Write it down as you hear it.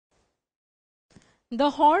The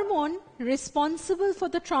hormone responsible for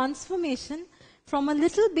the transformation from a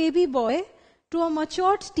little baby boy to a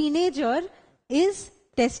matured teenager is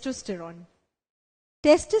testosterone.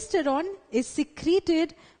 Testosterone is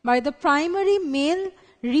secreted by the primary male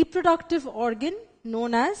reproductive organ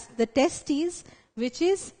known as the testes, which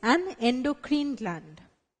is an endocrine gland.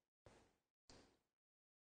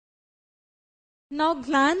 Now,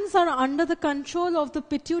 glands are under the control of the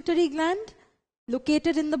pituitary gland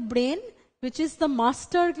located in the brain, which is the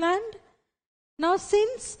master gland. Now,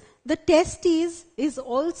 since the testes is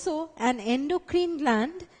also an endocrine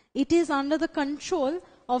gland, it is under the control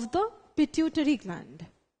of the pituitary gland.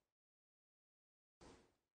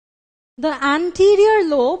 The anterior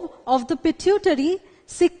lobe of the pituitary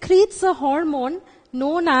secretes a hormone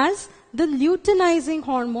known as the luteinizing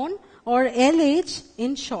hormone, or LH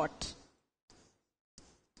in short.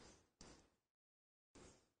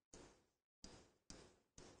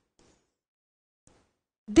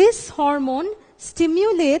 This hormone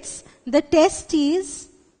stimulates the testes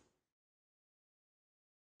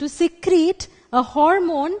to secrete a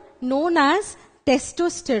hormone known as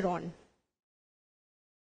testosterone.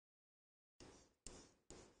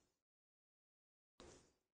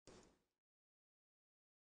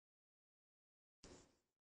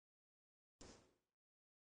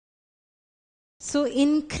 So,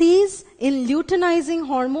 increase in luteinizing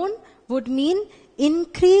hormone would mean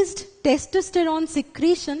increased testosterone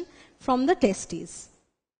secretion from the testes.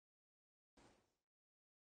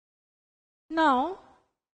 Now,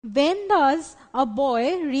 when does a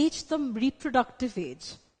boy reach the reproductive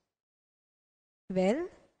age? Well,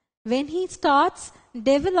 when he starts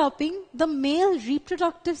developing the male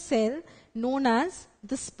reproductive cell known as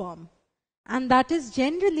the sperm. And that is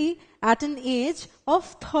generally at an age of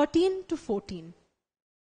 13 to 14.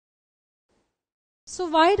 So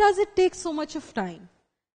why does it take so much of time?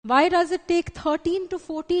 Why does it take 13 to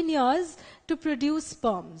 14 years to produce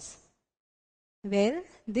sperms? Well,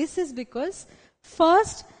 this is because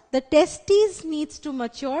first the testes needs to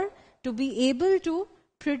mature to be able to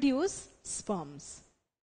produce sperms.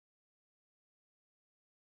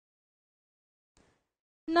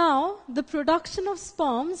 Now, the production of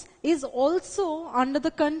sperms is also under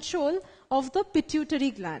the control of the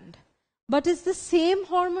pituitary gland. But is the same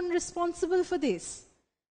hormone responsible for this?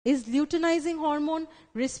 Is luteinizing hormone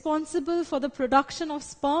responsible for the production of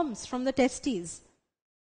sperms from the testes?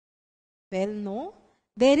 Well, no.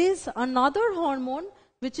 There is another hormone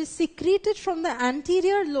which is secreted from the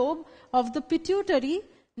anterior lobe of the pituitary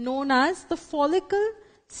known as the follicle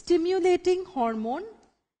stimulating hormone,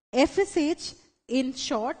 FSH in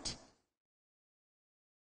short,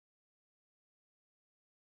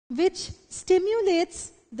 which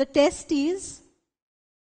stimulates the testes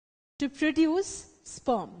to produce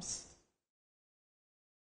sperms.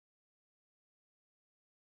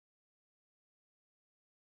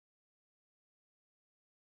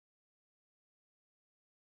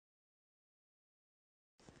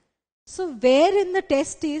 So, where in the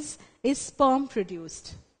testes is sperm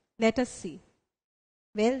produced? Let us see.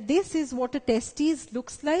 Well, this is what a testes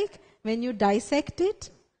looks like when you dissect it.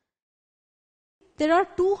 There are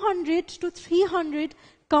 200 to 300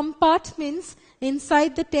 compartments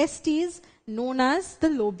inside the testes known as the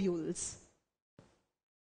lobules.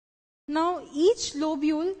 Now, each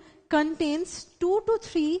lobule contains 2 to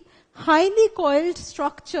 3 highly coiled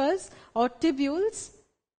structures or tubules.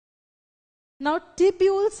 Now,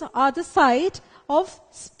 tubules are the site of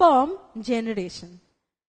sperm generation.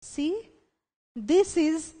 See, this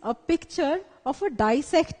is a picture of a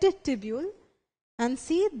dissected tubule. And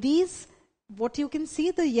see, these, what you can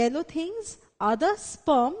see, the yellow things are the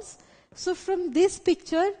sperms. So, from this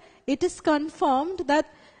picture, it is confirmed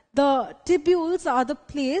that the tubules are the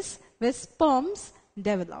place where sperms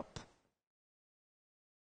develop.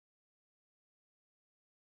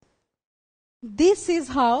 This is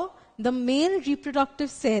how the male reproductive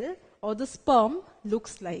cell or the sperm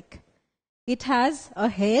looks like. It has a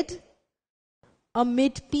head, a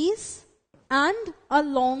mid-piece, and a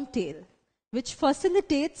long tail, which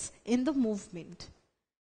facilitates in the movement.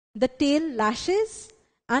 The tail lashes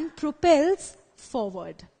and propels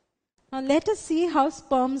forward. Now let us see how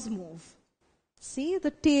sperms move. See,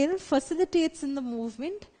 the tail facilitates in the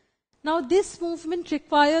movement. Now this movement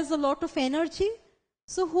requires a lot of energy.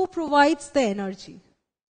 So who provides the energy?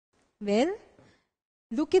 Well,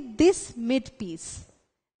 look at this mid-piece.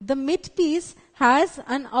 The mid-piece has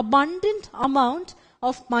an abundant amount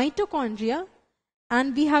of mitochondria,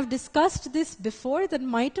 and we have discussed this before, that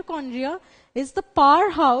mitochondria is the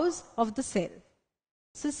powerhouse of the cell.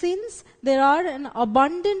 So since there are an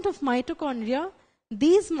abundance of mitochondria,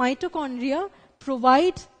 these mitochondria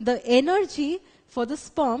provide the energy for the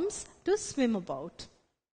sperms to swim about.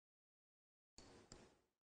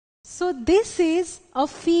 So this is a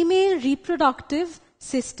female reproductive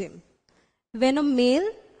system. When a male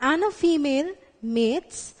and a female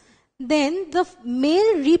mates, then the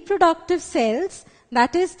male reproductive cells,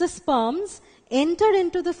 that is the sperms, enter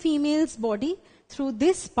into the female's body through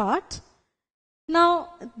this part.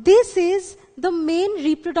 Now, this is the main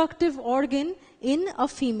reproductive organ in a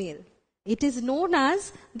female. It is known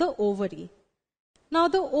as the ovary. Now,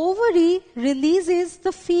 the ovary releases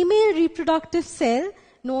the female reproductive cell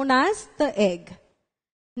known as the egg.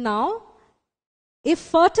 Now, if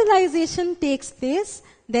fertilization takes place,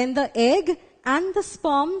 then the egg and the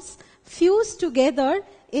sperms fuse together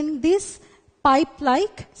in this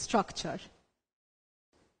pipe-like structure.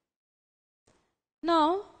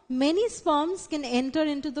 Now, many sperms can enter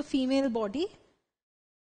into the female body,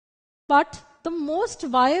 but the most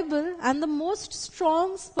viable and the most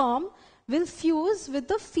strong sperm will fuse with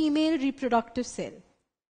the female reproductive cell.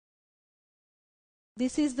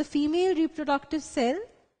 This is the female reproductive cell.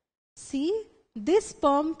 See, this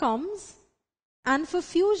sperm comes, and for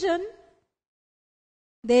fusion,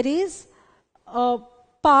 there is a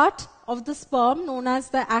part of the sperm known as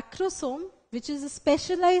the acrosome, which is a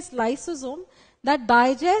specialized lysosome that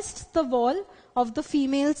digests the wall of the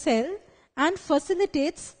female cell and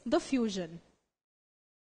facilitates the fusion.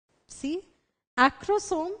 See,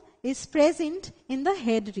 acrosome is present in the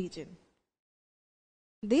head region.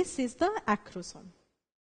 This is the acrosome.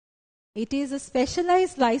 It is a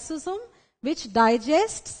specialized lysosome which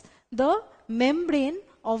digests the membrane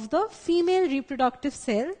of the female reproductive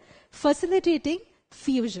cell, facilitating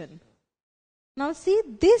fusion. Now see,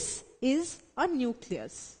 this is a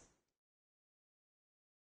nucleus.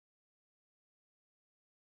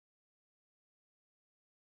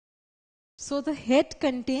 So the head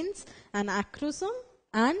contains an acrosome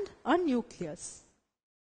and a nucleus.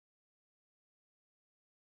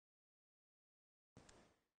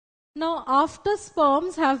 Now, after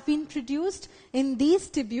sperms have been produced in these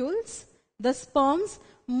tubules, the sperms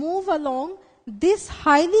move along this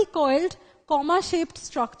highly coiled comma-shaped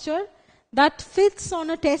structure that fits on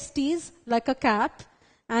a testes like a cap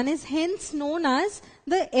and is hence known as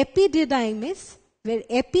the epididymis, where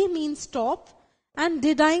epi means top and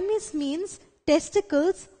didymis means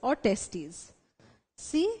testicles or testes.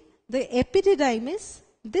 See, the epididymis,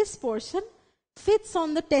 this portion, fits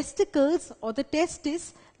on the testicles or the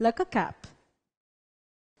testis like a cap.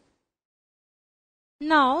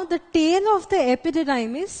 Now, the tail of the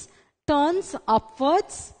epididymis turns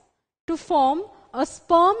upwards to form a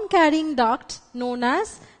sperm-carrying duct known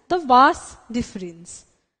as the vas deferens.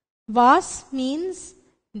 Vas means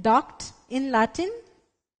duct in Latin,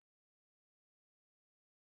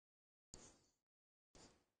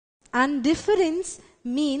 and deferens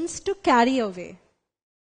means to carry away.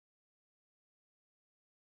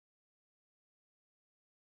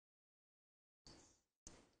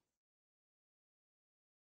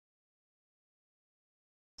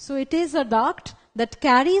 So it is a duct that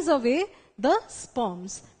carries away the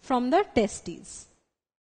sperms from the testes.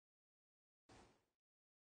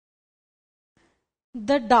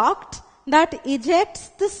 The duct that ejects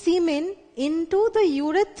the semen into the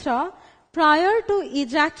urethra prior to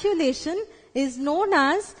ejaculation is known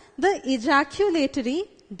as the ejaculatory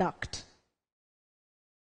duct.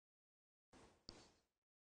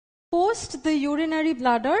 Post the urinary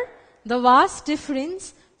bladder, the vas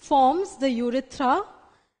deferens forms the urethra,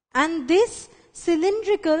 and this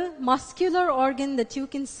cylindrical muscular organ that you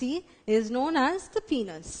can see is known as the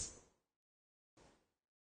penis.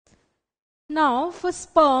 Now, for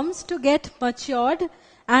sperms to get matured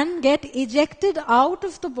and get ejected out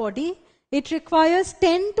of the body, it requires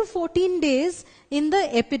 10 to 14 days in the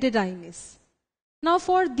epididymis. Now,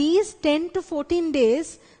 for these 10 to 14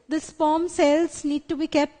 days, the sperm cells need to be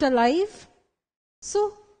kept alive.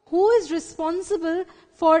 So, who is responsible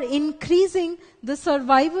for increasing the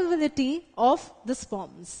survivability of the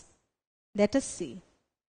sperms? Let us see.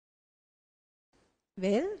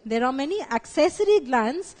 Well, there are many accessory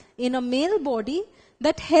glands in a male body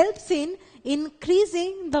that helps in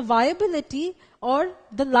increasing the viability or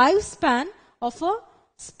the lifespan of a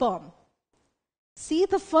sperm. See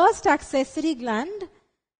the first accessory gland,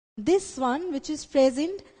 this one which is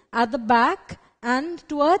present at the back and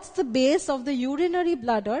towards the base of the urinary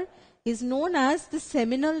bladder is known as the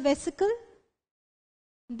seminal vesicle.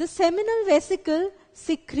 The seminal vesicle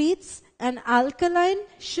secretes an alkaline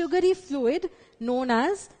sugary fluid known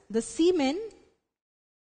as the semen.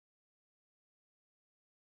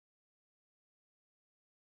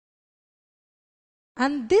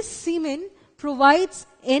 And this semen provides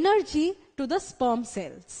energy to the sperm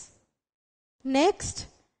cells. Next,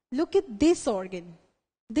 look at this organ,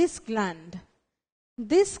 this gland.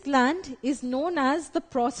 This gland is known as the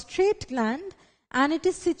prostate gland, and it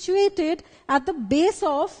is situated at the base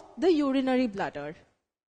of the urinary bladder.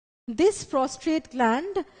 This prostate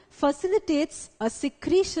gland facilitates a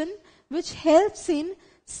secretion which helps in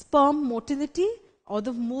sperm motility or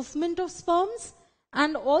the movement of sperms,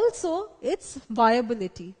 and also its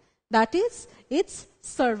viability, that is, its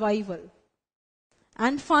survival.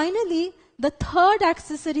 And finally, the third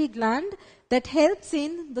accessory gland that helps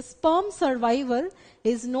in the sperm survival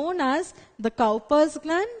is known as the Cowper's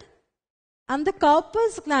gland. And the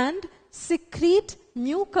Cowper's gland secrete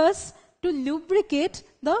mucus to lubricate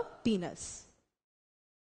the penis.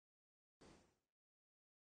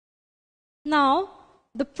 Now,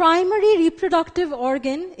 the primary reproductive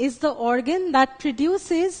organ is the organ that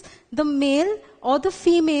produces the male or the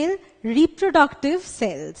female reproductive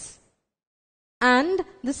cells. And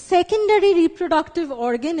the secondary reproductive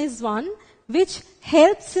organ is one which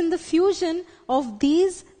helps in the fusion of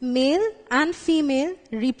these male and female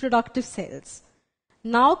reproductive cells.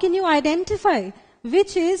 Now can you identify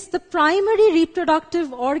which is the primary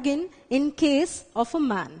reproductive organ in case of a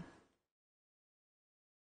man?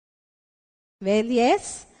 Well,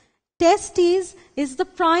 yes, testes is the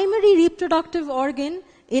primary reproductive organ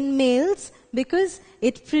in males because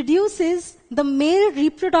it produces the male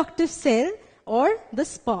reproductive cell or the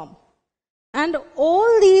sperm. And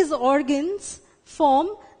all these organs form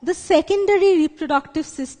the secondary reproductive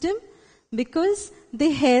system because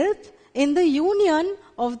they help in the union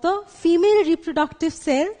of the female reproductive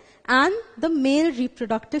cell and the male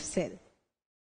reproductive cell.